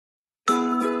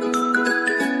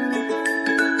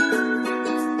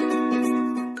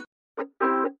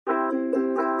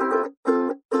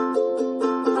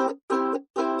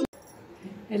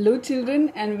Hello children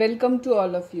and welcome to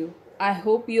all of you. I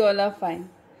hope you all are fine.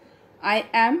 I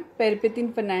am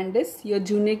Peripetin Fernandez, your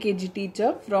junior KG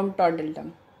teacher from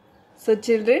TODDLEDOM. So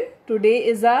children, today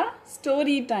is our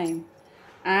story time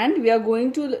and we are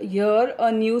going to hear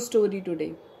a new story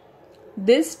today.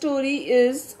 This story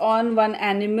is on one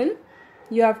animal.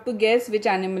 You have to guess which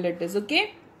animal it is,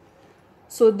 okay?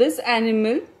 So this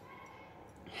animal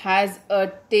has a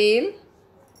tail,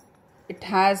 it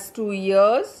has 2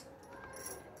 ears,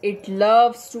 it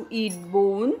loves to eat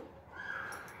bone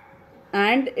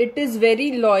and it is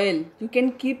very loyal. You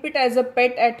can keep it as a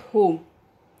pet at home.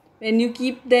 When you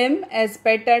keep them as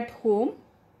pet at home,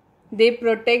 they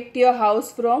protect your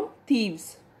house from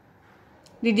thieves.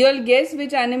 Did you all guess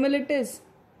which animal it is?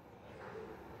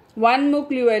 One more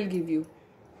clue I'll give you.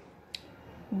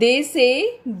 They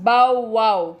say bow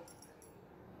wow.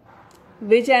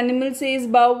 Which animal says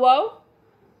bow wow?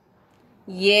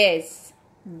 Yes,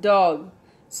 dog.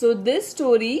 So this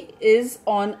story is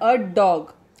on a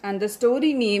dog and the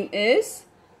story name is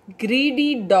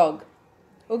Greedy Dog.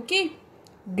 Okay,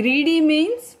 greedy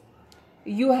means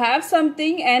you have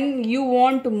something and you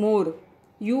want more.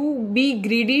 You be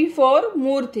greedy for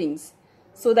more things.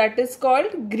 So that is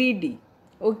called greedy.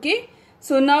 Okay,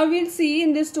 so now we'll see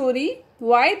in this story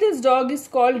why this dog is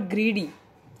called greedy.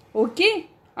 Okay,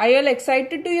 are you all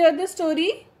excited to hear the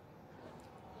story?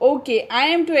 Okay, I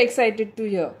am too excited to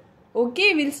hear.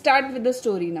 Okay, we'll start with the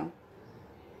story now.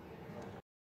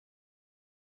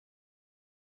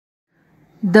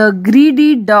 The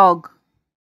Greedy Dog.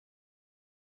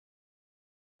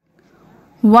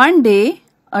 One day,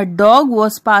 a dog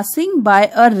was passing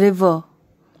by a river.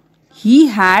 He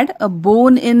had a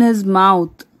bone in his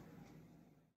mouth.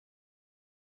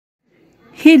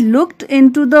 He looked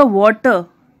into the water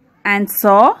and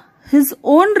saw his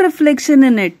own reflection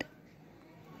in it.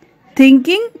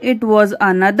 Thinking it was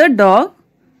another dog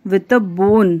with a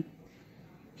bone,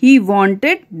 he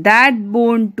wanted that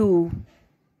bone too.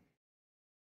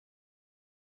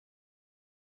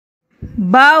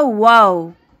 Bow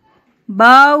wow,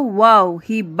 bow wow,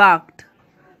 he barked.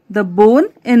 The bone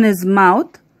in his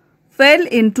mouth fell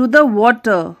into the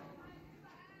water.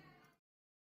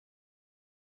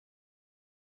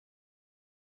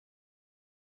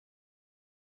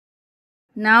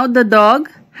 Now the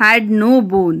dog had no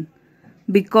bone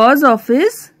because of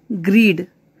his greed.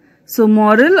 So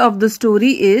moral of the story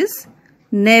is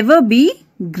never be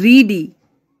greedy.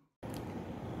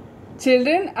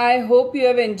 Children, I hope you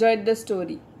have enjoyed the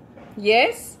story.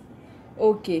 Yes?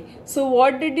 Okay. So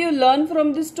what did you learn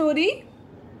from the story?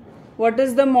 What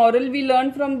is the moral we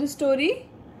learned from the story?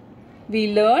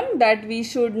 We learned that we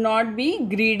should not be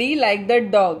greedy like the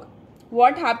dog.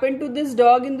 What happened to this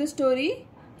dog in the story?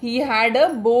 He had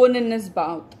a bone in his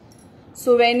mouth.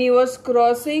 So when he was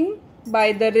crossing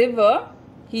by the river,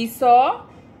 he saw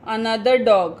another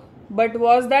dog. But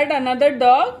was that another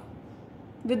dog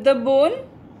with the bone?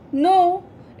 No,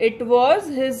 it was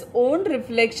his own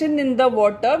reflection in the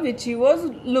water which he was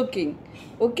looking.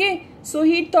 Okay, so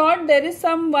he thought there is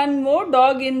one more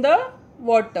dog in the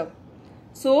water.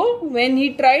 So when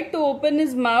he tried to open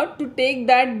his mouth to take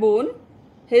that bone,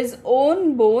 his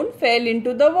own bone fell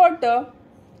into the water.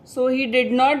 So he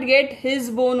did not get his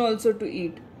bone also to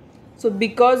eat. So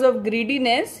because of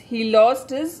greediness, he lost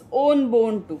his own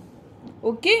bone too.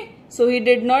 Okay, so he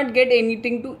did not get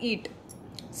anything to eat.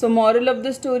 So moral of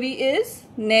the story is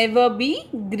never be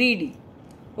greedy.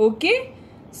 Okay,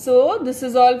 so this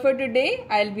is all for today.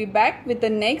 I'll be back with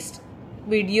the next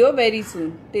video very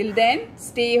soon. Till then,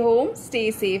 stay home,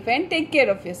 stay safe and take care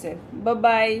of yourself.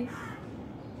 Bye-bye.